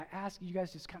ask you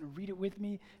guys just kind of read it with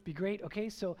me. Be great. Okay,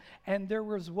 so, and there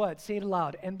was what? Say it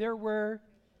aloud. And there were,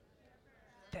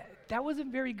 that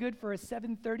wasn't very good for a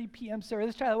 7:30 p.m. service.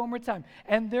 Let's try that one more time.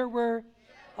 And there were,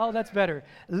 oh, that's better.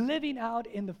 Living out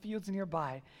in the fields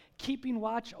nearby, keeping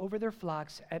watch over their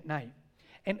flocks at night.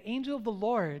 An angel of the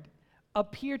Lord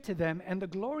appeared to them, and the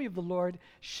glory of the Lord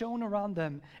shone around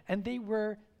them, and they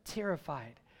were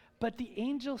terrified. But the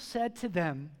angel said to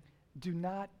them, do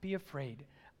not be afraid.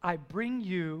 I bring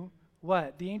you,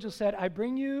 what? The angel said, I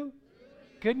bring you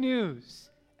good news.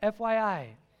 FYI,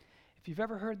 if you've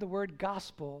ever heard the word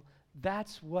gospel,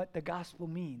 that's what the gospel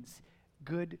means,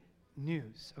 good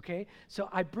news, okay? So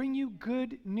I bring you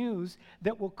good news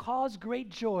that will cause great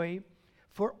joy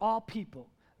for all people.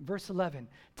 Verse 11,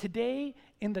 today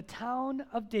in the town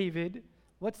of David,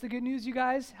 what's the good news, you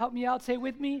guys? Help me out, say it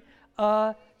with me.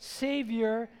 A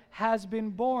Savior has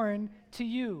been born to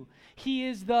you. He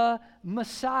is the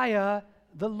Messiah,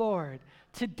 the Lord.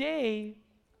 Today,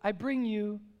 I bring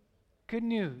you good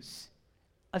news.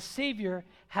 A Savior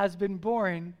has been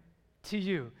born to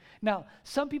you. Now,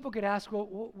 some people could ask,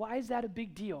 well, why is that a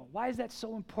big deal? Why is that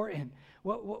so important?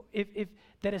 If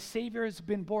that a Savior has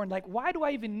been born, like, why do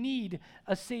I even need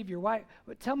a Savior? Why?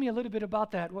 Tell me a little bit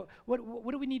about that.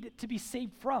 What do we need to be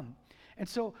saved from? And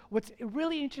so what's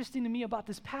really interesting to me about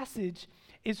this passage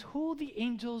is who the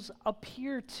angels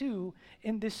appear to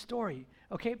in this story,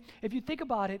 okay? If you think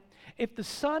about it, if the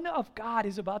Son of God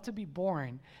is about to be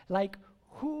born, like,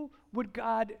 who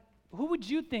would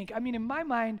you think? I mean, in my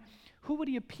mind, who would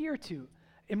he appear to?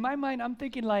 In my mind, I'm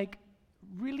thinking like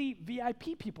really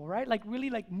VIP people, right? Like really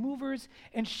like movers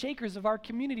and shakers of our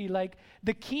community, like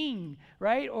the king,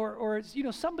 right? Or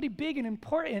somebody big and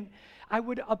important. I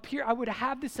would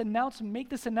have this announcement, make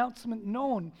this announcement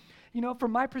known.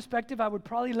 From my perspective, I would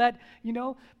probably let,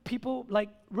 people like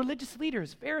religious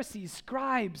leaders, Pharisees,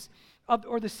 scribes,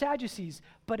 or the Sadducees.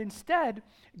 But instead,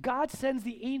 God sends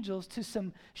the angels to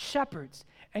some shepherds.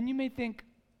 And you may think,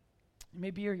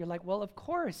 maybe you're like, well, of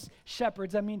course,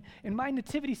 shepherds. I mean, in my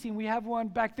nativity scene, we have one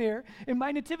back there. In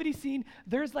my nativity scene,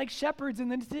 there's like shepherds,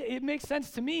 and then it makes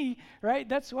sense to me, right?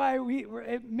 That's why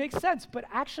it makes sense. But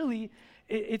actually,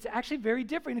 it's actually very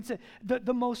different. It's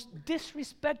the most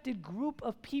disrespected group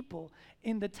of people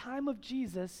in the time of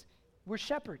Jesus were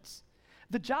shepherds.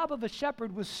 The job of a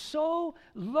shepherd was so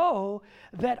low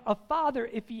that a father,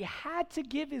 if he had to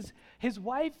give his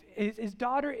wife, his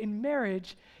daughter in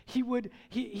marriage,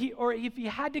 or if he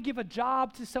had to give a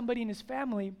job to somebody in his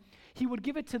family, he would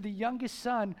give it to the youngest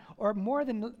son, or more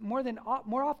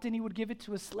often he would give it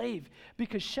to a slave,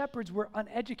 because shepherds were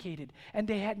uneducated and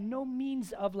they had no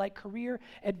means of like career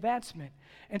advancement.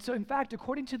 And so in fact,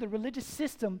 according to the religious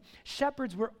system,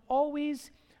 shepherds were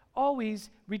always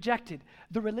rejected.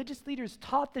 The religious leaders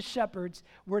taught the shepherds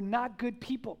were not good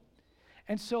people.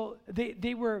 And so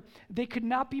they could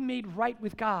not be made right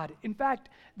with God. In fact,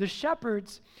 the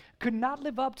shepherds could not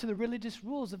live up to the religious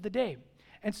rules of the day.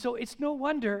 And so it's no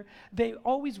wonder they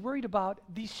always worried about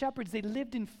these shepherds. They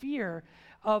lived in fear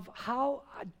of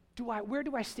where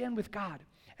do I stand with God?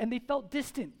 And they felt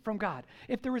distant from God.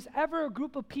 If there was ever a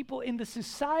group of people in the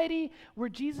society where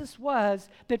Jesus was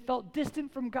that felt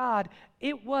distant from God,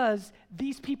 it was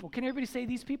these people. Can everybody say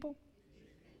these people?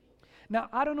 Now,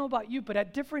 I don't know about you, but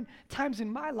at different times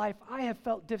in my life, I have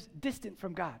felt distant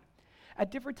from God.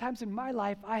 At different times in my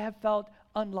life, I have felt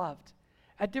unloved.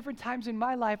 At different times in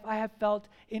my life, I have felt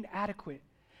inadequate.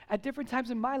 At different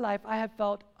times in my life, I have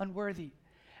felt unworthy.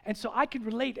 And so I can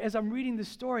relate as I'm reading this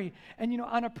story. And,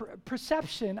 on a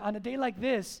perception, on a day like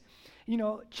this,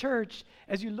 church,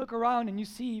 as you look around and you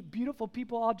see beautiful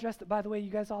people all dressed up. By the way,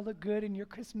 you guys all look good in your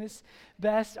Christmas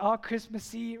best, all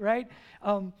Christmassy, right?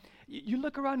 You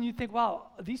look around and you think, wow,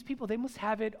 these people, they must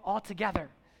have it all together.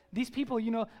 These people,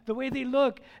 the way they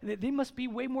look, they must be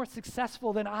way more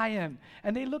successful than I am.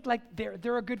 And they look like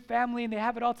they're a good family and they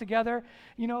have it all together,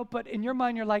 but in your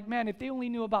mind, you're like, man, if they only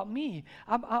knew about me,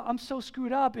 I'm so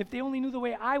screwed up. If they only knew the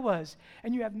way I was.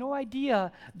 And you have no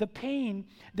idea the pain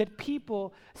that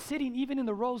people sitting even in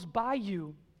the rows by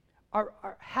you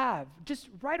have, just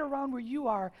right around where you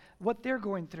are, what they're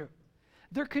going through.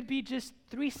 There could be just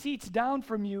 3 seats down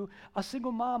from you, a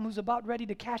single mom who's about ready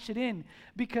to cash it in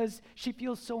because she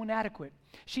feels so inadequate.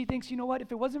 She thinks,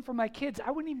 if it wasn't for my kids,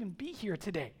 I wouldn't even be here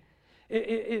today.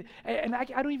 And I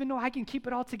don't even know how I can keep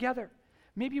it all together.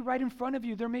 Maybe right in front of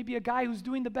you, there may be a guy who's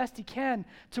doing the best he can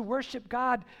to worship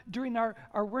God during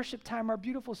our worship time, our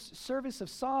beautiful service of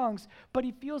songs, but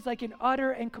he feels like an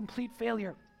utter and complete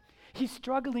failure. He's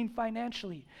struggling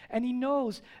financially, and he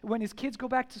knows when his kids go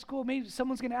back to school, maybe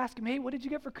someone's going to ask him, hey, what did you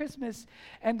get for Christmas?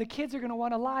 And the kids are going to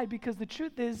want to lie because the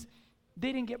truth is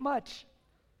they didn't get much.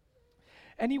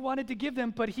 and he wanted to give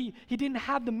them, but he didn't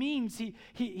have the means.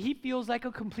 He feels like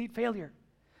a complete failure.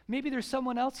 Maybe there's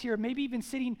someone else here, maybe even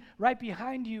sitting right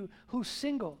behind you, who's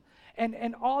single,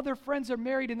 and all their friends are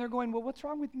married, and they're going, well, what's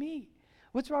wrong with me?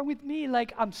 What's wrong with me?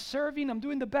 Like, I'm serving, I'm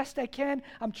doing the best I can,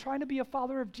 I'm trying to be a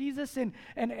follower of Jesus, and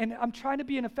I'm trying to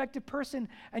be an effective person,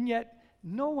 and yet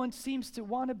no one seems to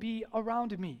want to be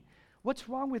around me. What's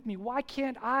wrong with me? Why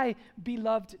can't I be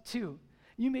loved too?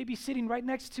 You may be sitting right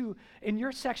next to, in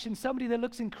your section, somebody that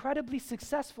looks incredibly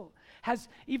successful, has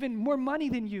even more money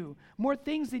than you, more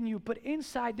things than you, but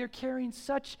inside they're carrying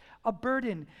such a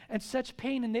burden and such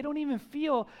pain, and they don't even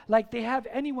feel like they have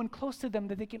anyone close to them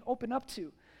that they can open up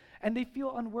to. And they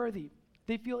feel unworthy,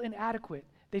 they feel inadequate,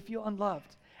 they feel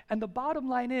unloved. And the bottom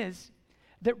line is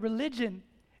that religion,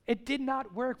 it did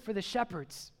not work for the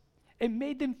shepherds. It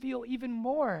made them feel even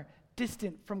more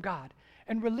distant from God.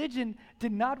 And religion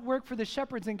did not work for the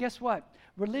shepherds, and guess what?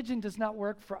 Religion does not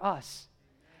work for us.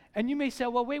 And you may say,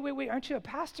 well, wait, aren't you a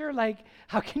pastor? Like,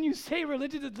 how can you say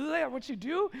religion is what you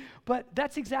do? But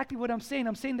that's exactly what I'm saying.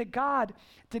 I'm saying that God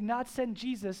did not send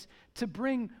Jesus to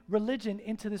bring religion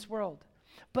into this world,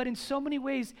 but in so many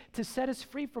ways to set us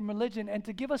free from religion and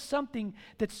to give us something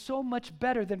that's so much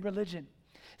better than religion.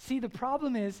 See, the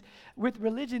problem is with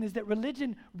religion is that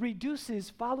religion reduces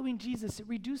following Jesus. It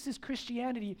reduces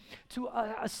Christianity to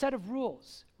a set of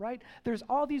rules, right? There's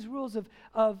all these rules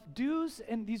of do's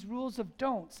and these rules of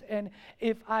don'ts. And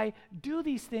if I do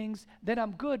these things, then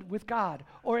I'm good with God.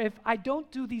 Or if I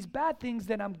don't do these bad things,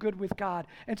 then I'm good with God.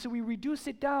 And so we reduce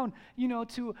it down,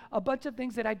 to a bunch of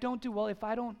things that I don't do. Well, if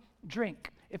I don't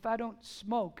drink, if I don't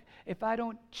smoke, if I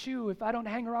don't chew, if I don't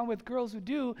hang around with girls who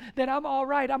do, then I'm all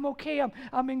right. I'm okay.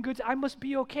 I'm in good. I must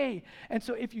be okay. And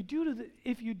so if you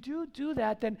do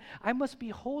that, then I must be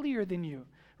holier than you,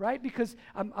 right? Because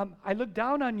I look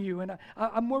down on you, and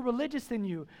I'm more religious than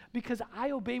you because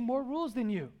I obey more rules than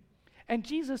you. And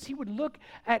Jesus, he would look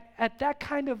at that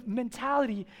kind of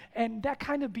mentality and that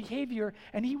kind of behavior,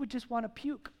 and he would just want to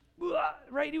puke.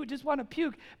 Right? He would just want to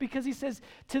puke because he says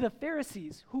to the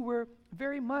Pharisees, who were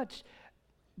very much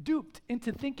duped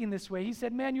into thinking this way, he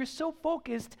said, man, you're so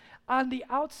focused on the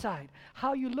outside,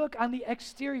 how you look on the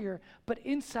exterior, but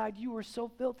inside you are so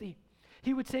filthy.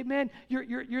 He would say, man,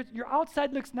 your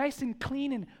outside looks nice and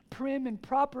clean and prim and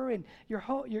proper, and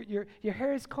your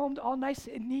hair is combed all nice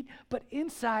and neat, but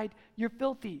inside you're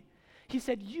filthy. He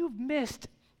said, you've missed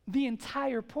the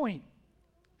entire point.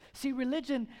 See,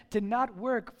 religion did not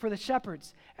work for the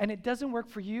shepherds, and it doesn't work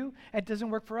for you, and it doesn't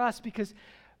work for us, because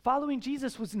following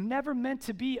Jesus was never meant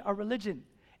to be a religion.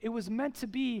 It was meant to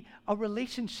be a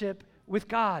relationship with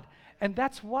God, and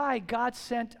that's why God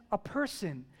sent a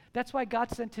person. That's why God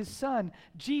sent his son,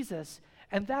 Jesus,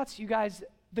 and that's, you guys,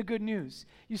 the good news.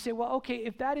 You say, well, okay,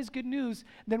 if that is good news,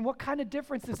 then what kind of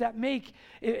difference does that make?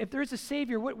 If there's a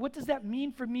Savior, what does that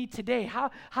mean for me today?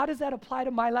 How does that apply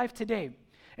to my life today?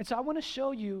 And so I want to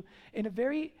show you in a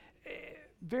very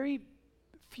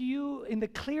few, in the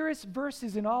clearest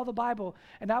verses in all the Bible,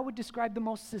 and I would describe the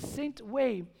most succinct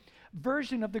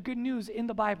version of the good news in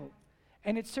the Bible.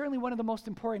 And it's certainly one of the most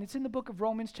important. It's in the book of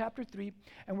Romans chapter 3,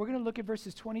 and we're going to look at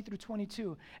verses 20 through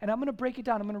 22. And I'm going to break it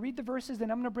down. I'm going to read the verses,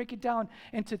 and I'm going to break it down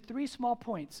into 3 small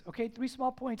points, okay? 3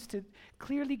 small points to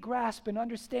clearly grasp and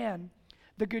understand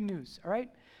the good news, all right?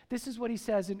 This is what he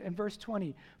says in verse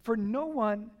 20. For no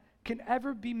one can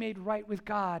ever be made right with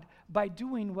God by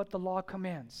doing what the law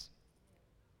commands.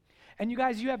 And you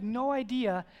guys, you have no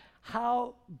idea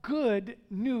how good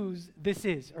news this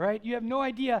is, all right? You have no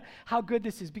idea how good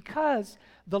this is because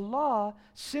the law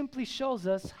simply shows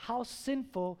us how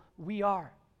sinful we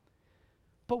are.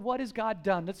 But what has God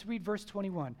done? Let's read verse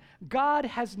 21. God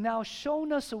has now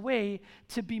shown us a way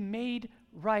to be made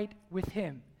right with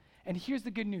him. And here's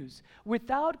the good news.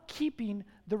 Without keeping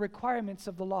the requirements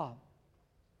of the law.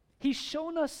 He's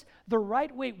shown us the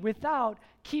right way without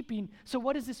keeping. So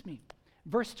what does this mean?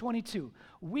 Verse 22,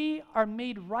 we are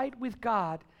made right with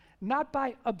God, not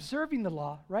by observing the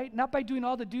law, right? Not by doing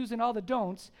all the do's and all the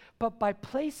don'ts, but by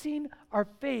placing our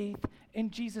faith in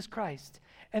Jesus Christ.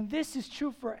 And this is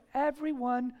true for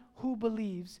everyone who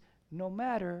believes, no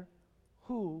matter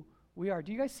who we are.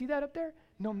 Do you guys see that up there?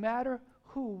 No matter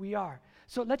who we are.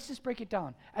 So let's just break it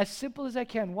down as simple as I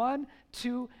can. 1,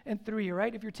 2, and 3,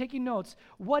 right? If you're taking notes,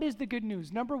 what is the good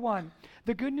news? Number 1,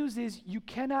 the good news is you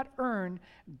cannot earn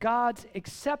God's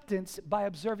acceptance by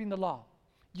observing the law.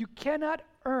 You cannot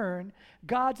earn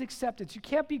God's acceptance. You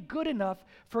can't be good enough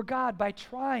for God by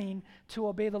trying to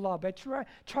obey the law, by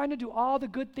trying to do all the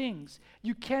good things.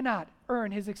 You cannot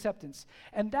earn his acceptance.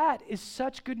 And that is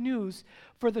such good news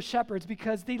for the shepherds,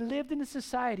 because they lived in a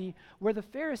society where the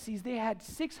Pharisees, they had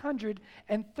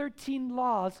 613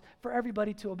 laws for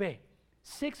everybody to obey.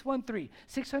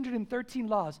 613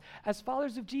 laws. As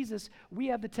followers of Jesus, we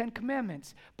have the 10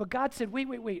 commandments. But God said, wait,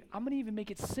 I'm going to even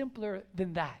make it simpler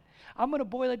than that. I'm going to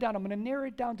boil it down. I'm going to narrow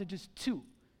it down to just two.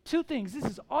 Two things. This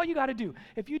is all you got to do.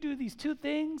 If you do these two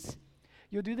things,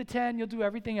 you'll do the 10, you'll do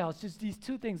everything else. Just these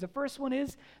two things. The first one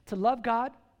is to love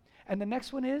God, and the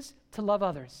next one is to love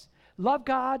others. Love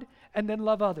God and then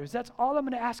love others. That's all I'm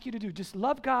going to ask you to do. Just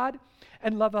love God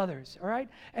and love others, all right?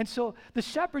 And so the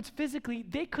shepherds physically,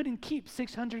 they couldn't keep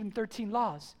 613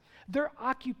 laws. Their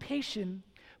occupation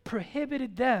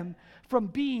prohibited them from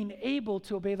being able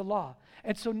to obey the law.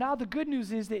 And so now the good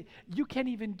news is that you can't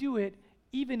even do it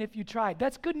even if you tried.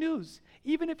 That's good news.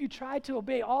 Even if you tried to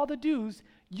obey all the do's,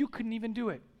 you couldn't even do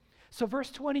it. So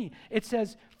verse 20, it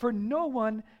says, "For no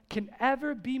one can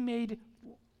ever be made,"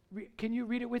 can you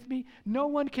read it with me? "No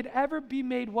one can ever be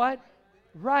made what?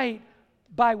 Right.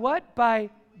 By what?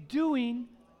 By doing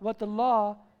what the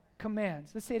law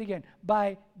commands." Let's say it again.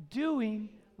 By doing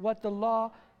what the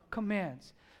law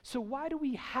commands. So why do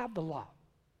we have the law?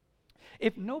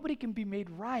 If nobody can be made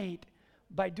right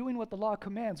by doing what the law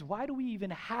commands, why do we even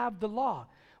have the law?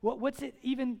 What's it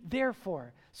even there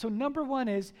for? So number one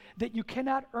is that you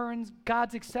cannot earn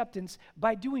God's acceptance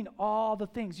by doing all the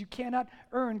things. You cannot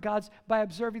earn God's by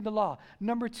observing the law.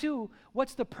 Number two,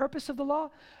 what's the purpose of the law?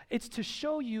 It's to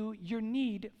show you your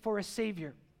need for a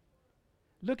Savior.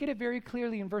 Look at it very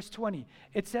clearly in verse 20.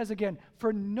 It says again,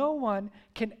 "For no one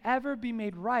can ever be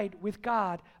made right with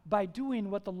God by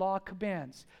doing what the law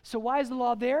commands." So why is the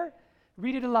law there?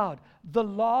 Read it aloud. The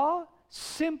law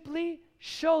simply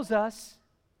shows us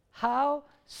how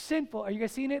sinful. Are you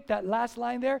guys seeing it? That last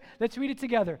line there? Let's read it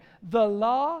together. The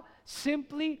law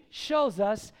simply shows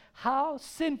us how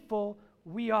sinful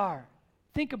we are.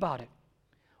 Think about it.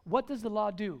 What does the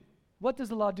law do? What does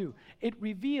the law do? It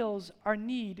reveals our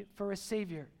need for a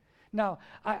Savior. Now,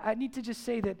 I need to just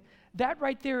say that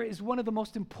right there is one of the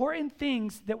most important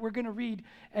things that we're going to read,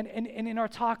 and in our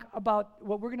talk about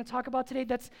what we're going to talk about today,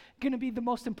 that's going to be the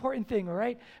most important thing, all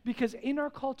right? Because in our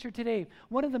culture today,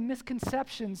 one of the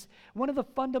misconceptions, one of the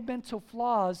fundamental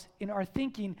flaws in our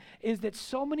thinking is that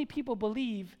so many people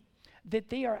believe that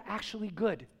they are actually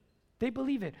good. They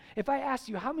believe it. If I asked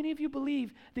you, how many of you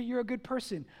believe that you're a good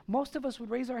person? Most of us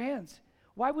would raise our hands.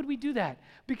 Why would we do that?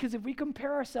 Because if we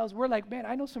compare ourselves, we're like, man,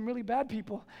 I know some really bad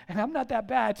people, and I'm not that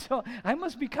bad, so I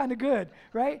must be kind of good,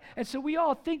 right? And so we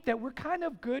all think that we're kind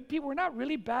of good people. We're not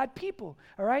really bad people,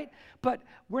 all right? But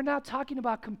we're not talking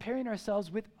about comparing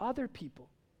ourselves with other people.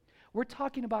 We're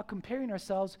talking about comparing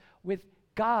ourselves with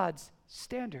God's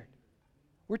standard.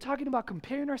 We're talking about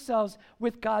comparing ourselves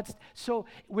with God's. So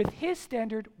with his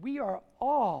standard, we are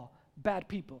all bad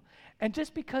people. And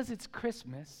just because it's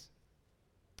Christmas,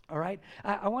 all right,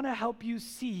 I want to help you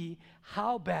see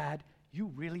how bad you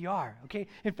really are, okay?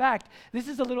 In fact, this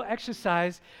is a little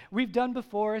exercise we've done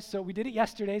before, so we did it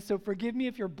yesterday, so forgive me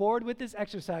if you're bored with this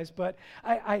exercise, but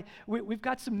we've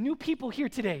got some new people here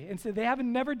today, and so they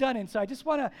haven't never done it, so I just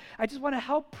want to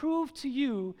help prove to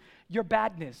you your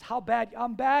badness, how bad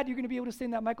I'm bad. You're going to be able to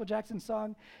sing that Michael Jackson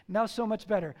song, Now So Much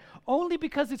Better, only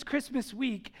because it's Christmas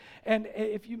week, and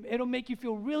it'll make you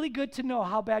feel really good to know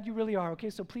how bad you really are, okay?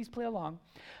 So please play along.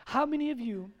 How many of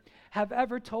you have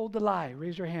ever told a lie?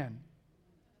 Raise your hand.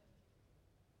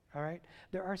 All right?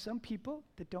 There are some people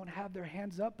that don't have their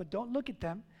hands up, but don't look at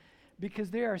them because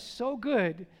they are so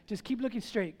good. Just keep looking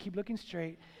straight. Keep looking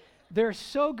straight. They're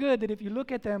so good that if you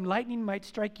look at them, lightning might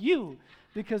strike you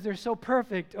because they're so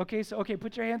perfect. Okay,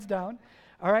 put your hands down.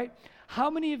 All right? How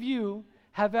many of you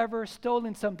have ever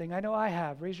stolen something? I know I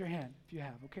have. Raise your hand if you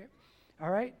have, okay?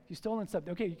 All right? You've stolen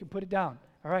something. Okay, you can put it down.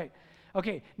 All right.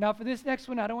 Okay, now for this next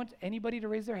one, I don't want anybody to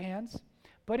raise their hands,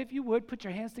 but if you would, put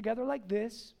your hands together like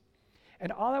this.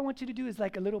 And all I want you to do is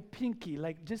like a little pinky,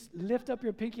 like just lift up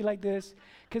your pinky like this,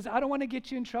 because I don't want to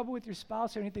get you in trouble with your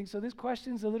spouse or anything. So this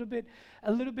question's a little bit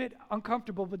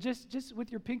uncomfortable, but just with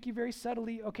your pinky very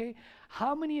subtly, okay?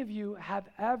 How many of you have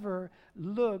ever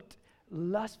looked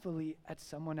lustfully at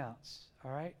someone else?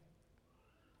 All right?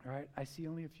 All right, I see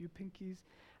only a few pinkies.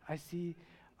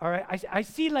 All right, I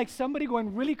see like somebody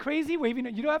going really crazy, waving.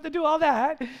 You don't have to do all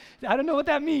that. I don't know what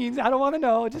that means. I don't want to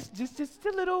know. Just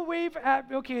a little wave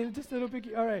at, okay, just a little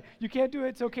bit. All right, you can't do it.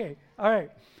 It's okay. All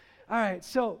right.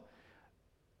 So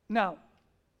now,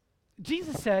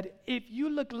 Jesus said, if you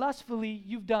look lustfully,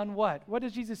 you've done what? What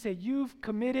does Jesus say? You've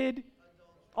committed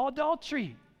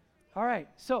Adultery. All right,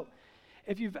 so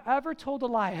if you've ever told a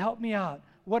lie, help me out.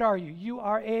 What are you? You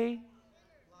are a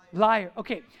liar.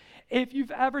 Okay, if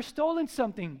you've ever stolen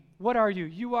something, what are you?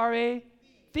 You are a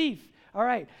thief. All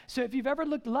right, so if you've ever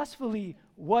looked lustfully,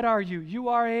 what are you? You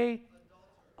are a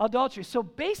adultery. So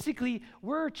basically,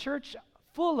 we're a church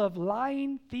full of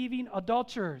lying, thieving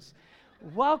adulterers.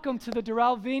 Welcome to the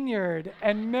Doral Vineyard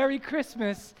and Merry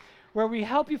Christmas, where we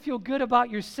help you feel good about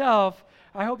yourself.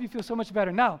 I hope you feel so much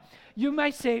better. Now, you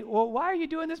might say, well, why are you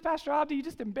doing this, Pastor Abdi? You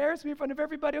just embarrassed me in front of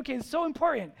everybody. Okay, it's so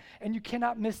important, and you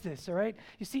cannot miss this, all right?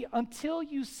 You see, until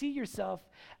you see yourself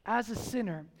as a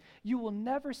sinner, you will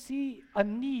never see a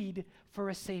need for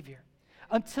a Savior.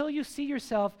 Until you see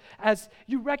yourself as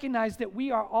you recognize that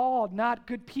we are all not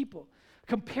good people.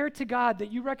 Compared to God, that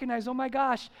you recognize, oh my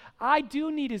gosh, I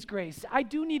do need His grace. I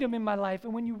do need Him in my life.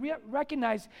 And when you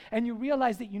recognize and you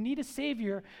realize that you need a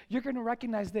Savior, you're going to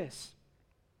recognize this,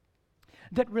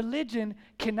 that religion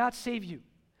cannot save you.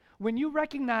 When you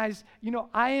recognize,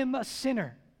 I am a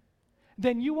sinner,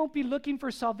 then you won't be looking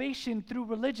for salvation through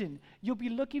religion. You'll be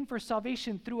looking for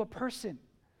salvation through a person.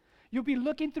 You'll be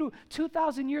looking through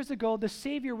 2,000 years ago, the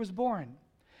Savior was born.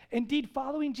 Indeed,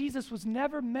 following Jesus was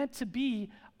never meant to be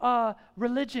a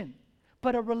religion,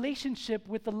 but a relationship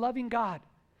with the loving God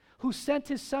who sent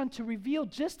His Son to reveal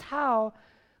just how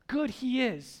good He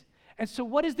is. And so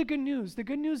what is the good news? The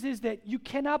good news is that you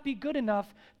cannot be good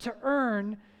enough to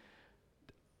earn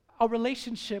a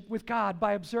relationship with God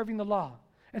by observing the law.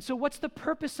 And so what's the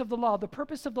purpose of the law? The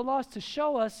purpose of the law is to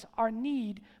show us our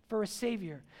need for a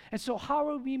Savior. And so how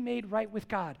are we made right with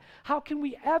God? How can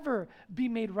we ever be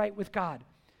made right with God?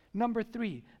 Number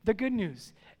 3, the good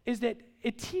news is that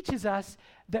it teaches us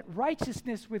that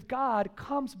righteousness with God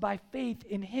comes by faith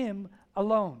in Him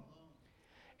alone.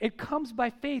 It comes by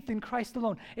faith in Christ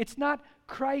alone. It's not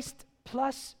Christ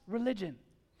plus religion.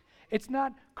 It's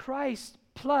not Christ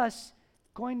plus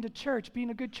going to church, being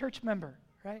a good church member,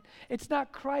 right? It's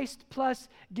not Christ plus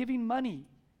giving money,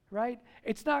 right?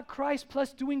 It's not Christ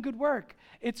plus doing good work.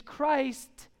 It's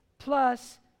Christ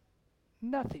plus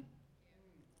nothing.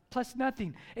 Plus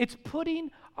nothing. It's putting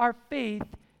our faith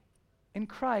in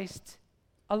Christ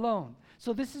alone.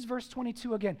 So this is verse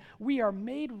 22 again. We are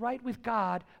made right with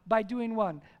God by doing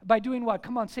what? By doing what?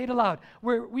 Come on, say it aloud.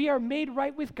 We are made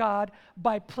right with God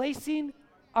by placing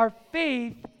our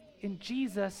faith in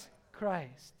Jesus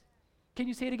Christ. Can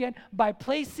you say it again? By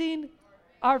placing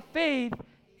our faith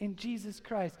in Jesus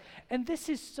Christ. And this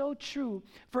is so true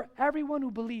for everyone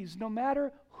who believes, no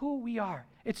matter who we are.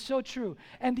 It's so true.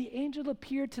 And the angel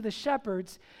appeared to the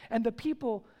shepherds and the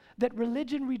people that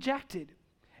religion rejected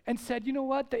and said, you know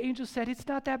what? The angel said, it's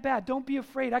not that bad. Don't be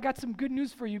afraid. I got some good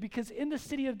news for you, because in the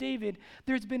city of David,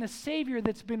 there's been a Savior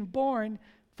that's been born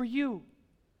for you.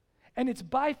 And it's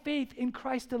by faith in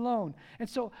Christ alone. And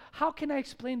so how can I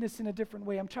explain this in a different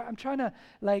way? I'm trying to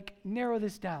narrow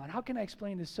this down. How can I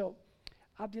explain this? So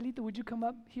Abdielita, would you come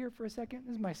up here for a second?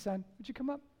 This is my son. Would you come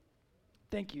up?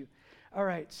 Thank you. All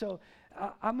right, so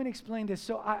I'm going to explain this.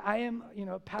 So I am,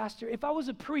 a pastor. If I was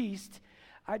a priest,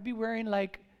 I'd be wearing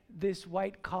this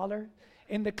white collar.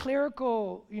 In the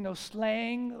clerical,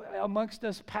 slang amongst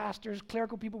us pastors,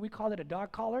 clerical people, we call it a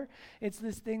dog collar. It's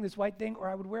this thing, this white thing, or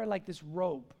I would wear this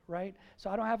robe, right? So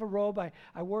I don't have a robe.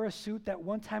 I wear a suit that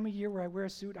one time a year where I wear a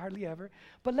suit, hardly ever.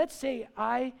 But let's say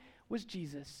I was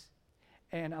Jesus,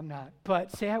 and I'm not,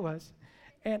 but say I was,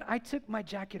 and I took my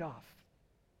jacket off.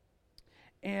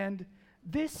 And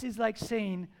this is like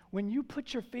saying, when you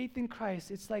put your faith in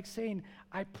Christ, it's like saying,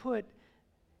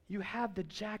 you have the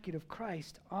jacket of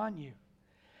Christ on you.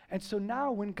 And so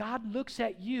now when God looks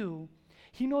at you,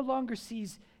 He no longer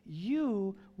sees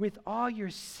you with all your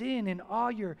sin and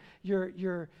all your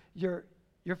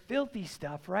filthy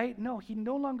stuff, right? No, He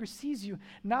no longer sees you.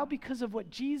 Now because of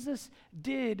what Jesus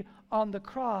did on the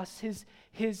cross,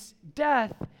 his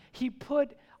death, He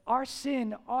put our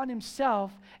sin on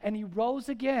Himself, and He rose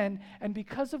again. And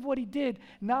because of what He did,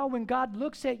 now when God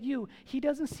looks at you, He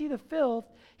doesn't see the filth.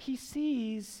 He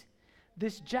sees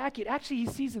this jacket. Actually, He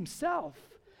sees Himself.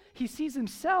 He sees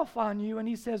Himself on you, and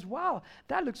He says, wow,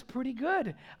 that looks pretty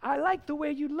good. I like the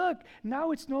way you look. Now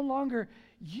it's no longer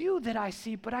you that I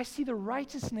see, but I see the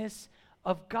righteousness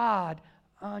of God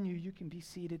on you. You can be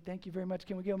seated. Thank you very much.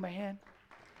 Can we give Him a hand?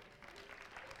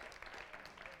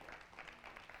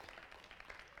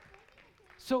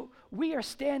 So we are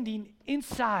standing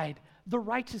inside the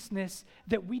righteousness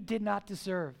that we did not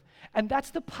deserve. And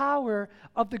that's the power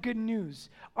of the good news.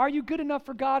 Are you good enough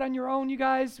for God on your own, you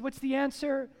guys? What's the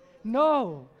answer?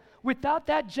 No. Without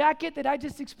that jacket that I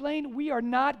just explained, we are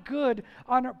not good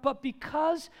on our, but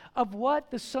because of what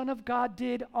the Son of God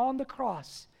did on the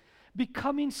cross,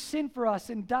 becoming sin for us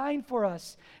and dying for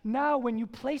us. Now, when you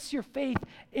place your faith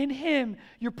in him,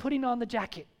 you're putting on the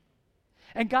jacket.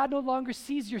 And God no longer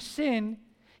sees your sin.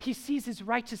 He sees his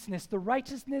righteousness, the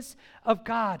righteousness of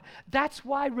God. That's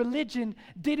why religion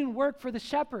didn't work for the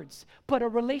shepherds, but a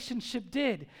relationship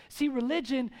did. See,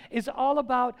 religion is all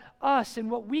about us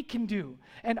and what we can do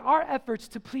and our efforts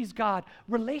to please God.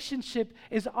 Relationship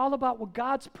is all about what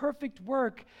God's perfect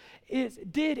work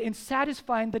did in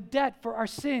satisfying the debt for our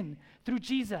sin through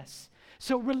Jesus.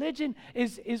 So religion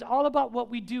is all about what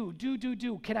we do.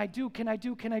 Do. Can I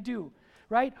do?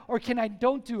 Right? Or I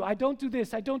don't do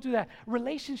this, I don't do that.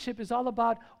 Relationship is all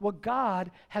about what God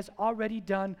has already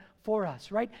done for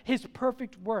us, right? His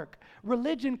perfect work.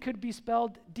 Religion could be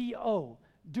spelled D-O,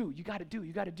 do, you gotta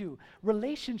do.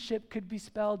 Relationship could be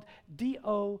spelled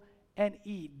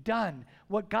D-O-N-E, done.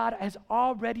 What God has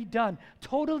already done,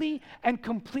 totally and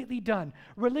completely done.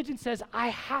 Religion says, I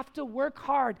have to work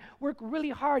really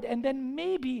hard, and then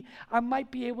maybe I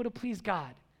might be able to please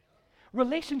God.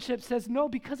 Relationship says, no,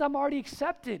 because I'm already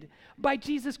accepted by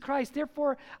Jesus Christ.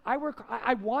 Therefore, I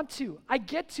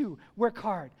get to work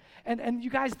hard. And you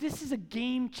guys, this is a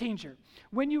game changer.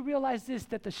 When you realize this,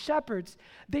 that the shepherds,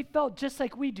 they felt just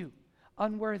like we do,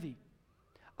 unworthy,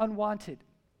 unwanted,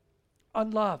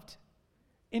 unloved,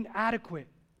 inadequate.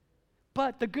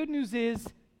 But the good news is,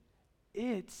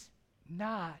 it's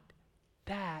not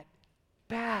that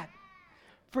bad.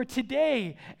 For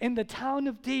today, in the town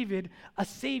of David, a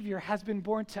Savior has been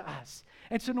born to us.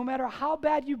 And so no matter how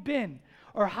bad you've been,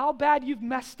 or how bad you've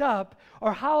messed up,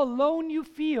 or how alone you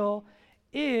feel,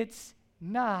 it's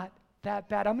not that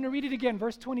bad. I'm going to read it again,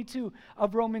 verse 22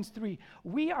 of Romans 3.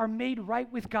 We are made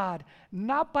right with God,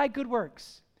 not by good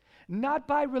works, not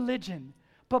by religion,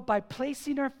 but by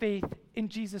placing our faith in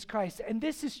Jesus Christ. And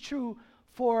this is true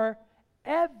for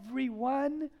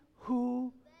everyone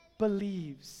who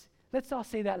believes. Let's all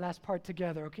say that last part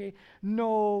together, okay?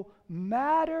 No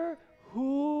matter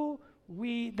who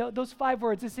those 5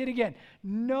 words, let's say it again.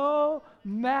 No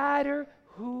matter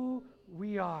who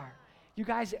we are. You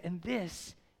guys, and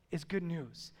this is good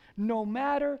news. No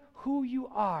matter who you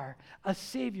are, a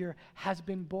Savior has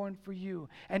been born for you,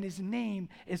 and his name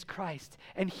is Christ,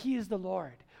 and he is the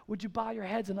Lord. Would you bow your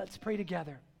heads and let's pray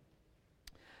together?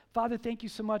 Father, thank you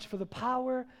so much for the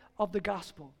power of the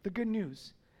gospel, the good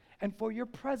news, and for your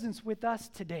presence with us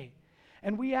today.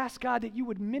 And we ask, God, that you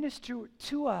would minister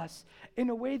to us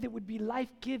in a way that would be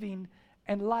life-giving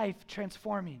and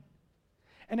life-transforming.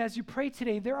 And as you pray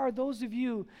today, there are those of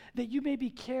you that you may be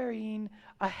carrying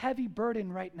a heavy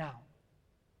burden right now.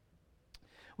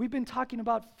 We've been talking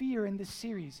about fear in this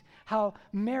series, how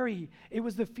Mary, it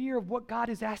was the fear of what God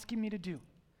is asking me to do.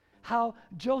 How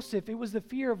Joseph, it was the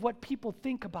fear of what people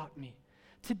think about me.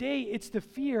 Today, it's the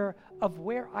fear of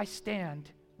where I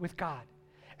stand with God.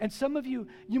 And some of you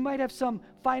might have some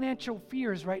financial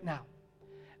fears right now.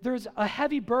 There's a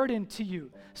heavy burden to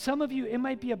you. Some of you, it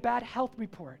might be a bad health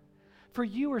report for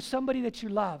you or somebody that you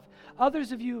love.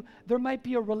 Others of you, there might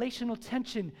be a relational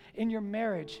tension in your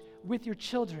marriage with your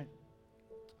children.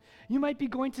 You might be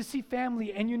going to see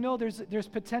family and you know there's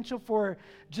potential for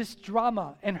just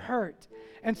drama and hurt.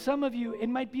 And some of you, it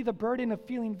might be the burden of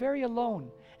feeling very alone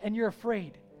and you're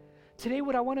afraid. Today,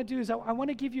 what I want to do is I want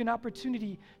to give you an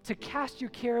opportunity to cast your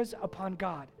cares upon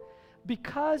God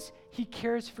because he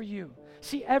cares for you.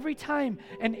 See, every time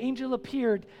an angel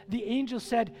appeared, the angel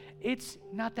said, it's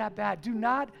not that bad. Do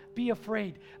not be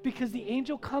afraid, because the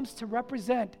angel comes to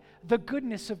represent the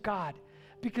goodness of God,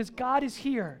 because God is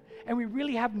here and we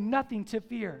really have nothing to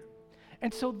fear.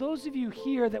 And so those of you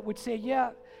here that would say,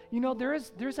 yeah,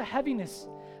 there's a heaviness,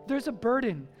 there's a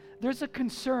burden, there's a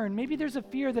concern, maybe there's a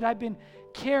fear that I've been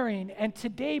carrying, and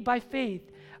today by faith,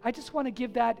 I just want to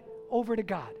give that over to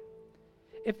God.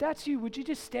 If that's you, would you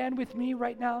just stand with me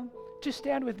right now? Just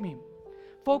stand with me.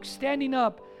 Folks standing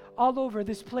up all over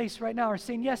this place right now are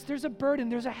saying, yes, there's a burden,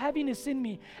 there's a heaviness in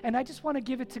me, and I just want to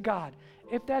give it to God.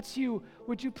 If that's you,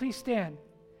 would you please stand?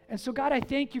 And so God, I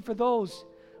thank you for those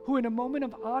who in a moment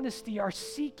of honesty are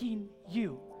seeking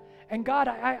you. And God,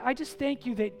 I just thank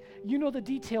you that you know the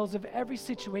details of every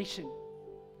situation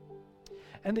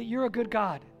and that you're a good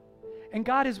God. And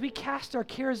God, as we cast our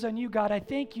cares on you, God, I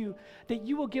thank you that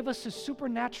you will give us a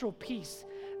supernatural peace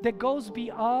that goes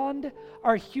beyond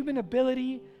our human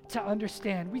ability to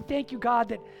understand. We thank you, God,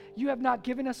 that you have not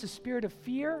given us a spirit of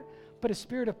fear, but a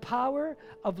spirit of power,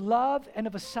 of love, and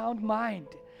of a sound mind.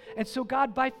 And so,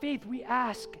 God, by faith, we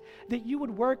ask that you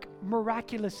would work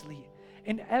miraculously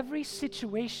in every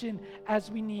situation as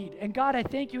we need. And God, I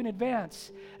thank you in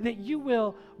advance that you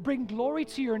will bring glory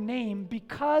to your name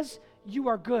because you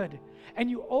are good, and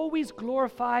you always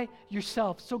glorify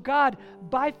yourself. So God,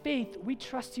 by faith, we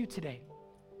trust you today.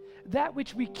 That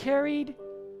which we carried,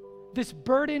 this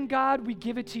burden, God, we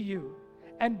give it to you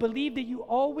and believe that you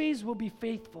always will be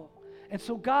faithful. And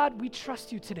so God, we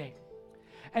trust you today.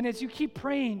 And as you keep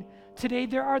praying today,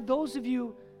 there are those of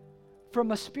you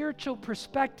from a spiritual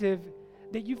perspective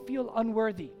that you feel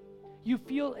unworthy. You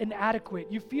feel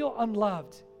inadequate. You feel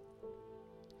unloved.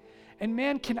 And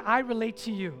man, can I relate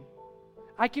to you?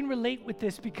 I can relate with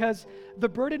this because the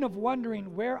burden of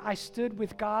wondering where I stood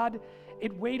with God,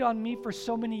 it weighed on me for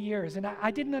so many years. And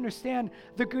I didn't understand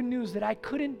the good news that I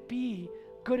couldn't be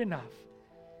good enough.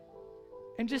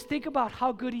 And just think about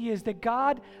how good he is, that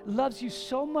God loves you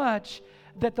so much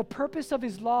that the purpose of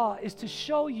his law is to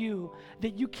show you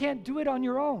that you can't do it on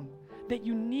your own, that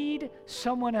you need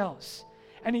someone else.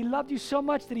 And he loved you so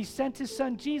much that he sent his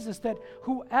son Jesus, that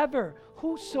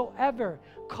whosoever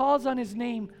calls on his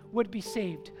name would be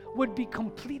saved, would be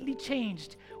completely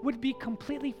changed, would be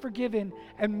completely forgiven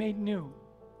and made new.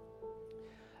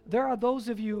 There are those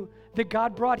of you that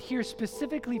God brought here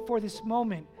specifically for this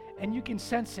moment, and you can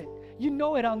sense it. You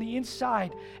know it on the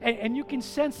inside, and you can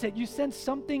sense it. You sense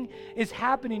something is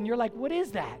happening. You're like, what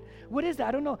is that? What is that?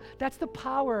 I don't know. That's the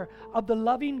power of the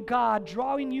loving God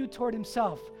drawing you toward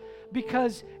himself,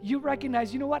 because you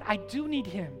recognize, you know what? I do need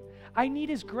him. I need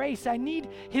his grace. I need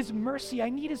his mercy. I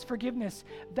need his forgiveness.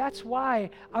 That's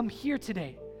why I'm here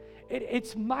today.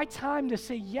 It's my time to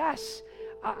say, yes,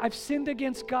 I've sinned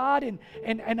against God,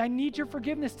 and I need your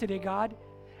forgiveness today, God.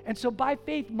 And so by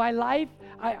faith, my life,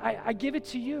 I give it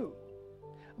to you.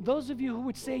 Those of you who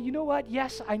would say, you know what?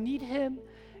 Yes, I need him.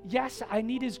 Yes, I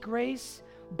need his grace.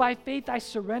 By faith, I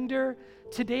surrender.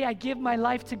 Today, I give my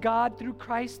life to God through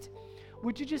Christ.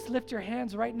 Would you just lift your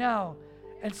hands right now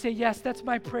and say, yes, that's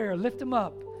my prayer. Lift them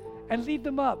up and leave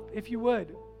them up if you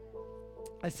would.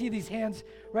 I see these hands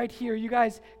right here. You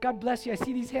guys, God bless you. I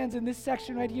see these hands in this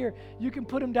section right here. You can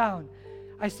put them down.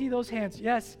 I see those hands.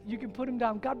 Yes, you can put them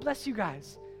down. God bless you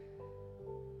guys.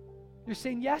 You're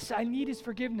saying, yes, I need his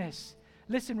forgiveness.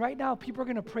 Listen, right now, people are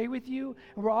going to pray with you,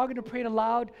 and we're all going to pray it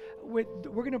aloud. We're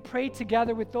going to pray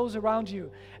together with those around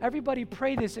you. Everybody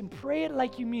pray this, and pray it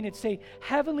like you mean it. Say,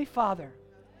 Heavenly Father,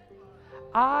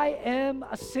 I am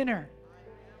a sinner,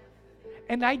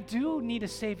 and I do need a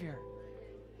Savior.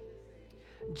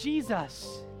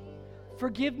 Jesus,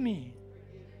 forgive me,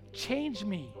 change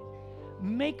me,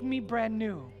 make me brand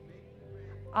new.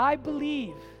 I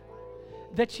believe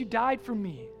that you died for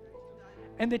me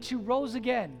and that you rose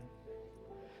again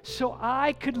so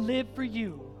I could live for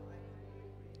you.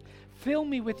 Fill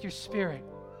me with your Spirit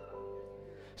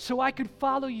so I could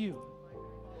follow you,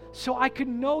 so I could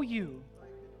know you,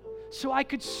 so I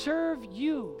could serve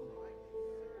you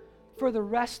for the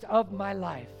rest of my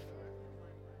life.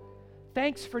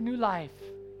 Thanks for new life.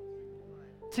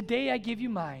 Today I give you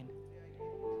mine.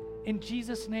 In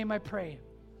Jesus' name I pray.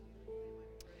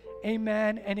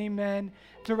 Amen and amen.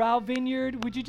 Doral Vineyard, would you